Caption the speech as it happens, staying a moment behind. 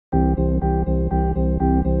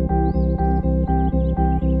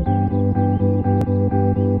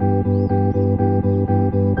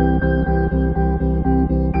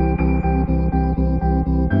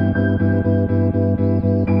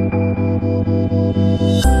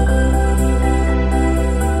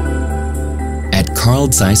Carl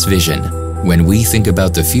Zeiss Vision. When we think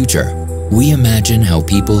about the future, we imagine how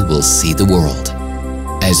people will see the world.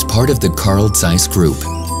 As part of the Carl Zeiss Group,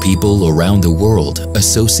 people around the world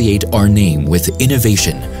associate our name with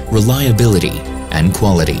innovation, reliability, and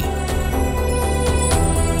quality.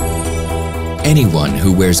 Anyone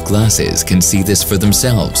who wears glasses can see this for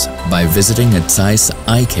themselves by visiting a Zeiss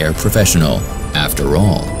eye care professional. After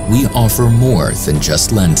all, we offer more than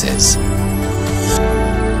just lenses.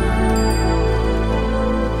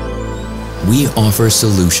 We offer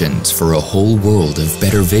solutions for a whole world of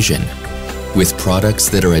better vision, with products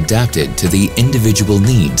that are adapted to the individual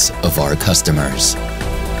needs of our customers.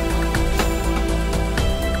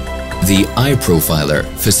 The Eye Profiler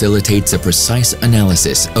facilitates a precise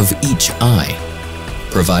analysis of each eye,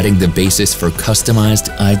 providing the basis for customized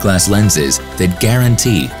eyeglass lenses that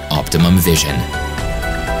guarantee optimum vision.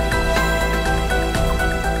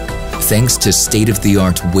 Thanks to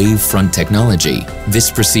state-of-the-art wavefront technology,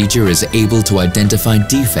 this procedure is able to identify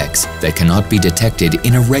defects that cannot be detected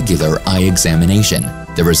in a regular eye examination.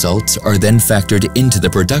 The results are then factored into the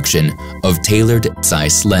production of tailored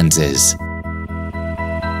Zeiss lenses.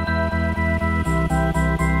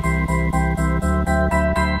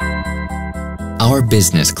 Our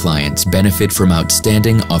business clients benefit from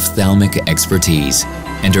outstanding ophthalmic expertise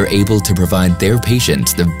and are able to provide their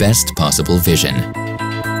patients the best possible vision.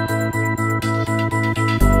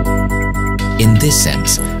 In this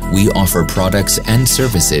sense, we offer products and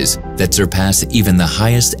services that surpass even the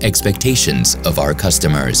highest expectations of our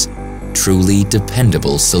customers. Truly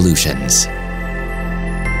dependable solutions.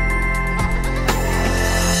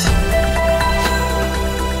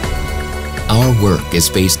 Our work is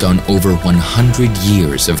based on over 100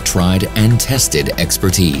 years of tried and tested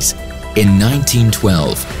expertise. In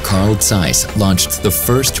 1912, Carl Zeiss launched the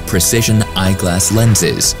first precision eyeglass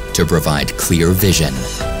lenses to provide clear vision.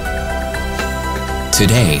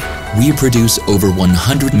 Today, we produce over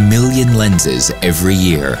 100 million lenses every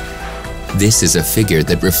year. This is a figure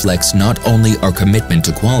that reflects not only our commitment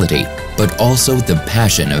to quality, but also the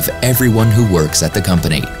passion of everyone who works at the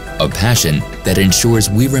company. A passion that ensures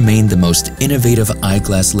we remain the most innovative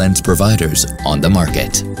eyeglass lens providers on the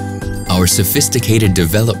market. Our sophisticated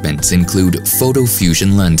developments include photo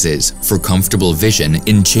fusion lenses for comfortable vision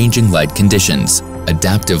in changing light conditions,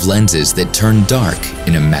 adaptive lenses that turn dark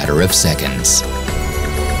in a matter of seconds.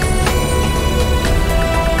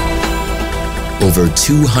 Over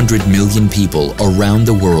 200 million people around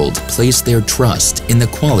the world place their trust in the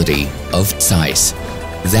quality of Zeiss.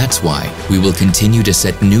 That's why we will continue to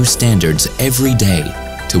set new standards every day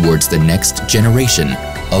towards the next generation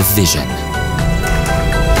of vision.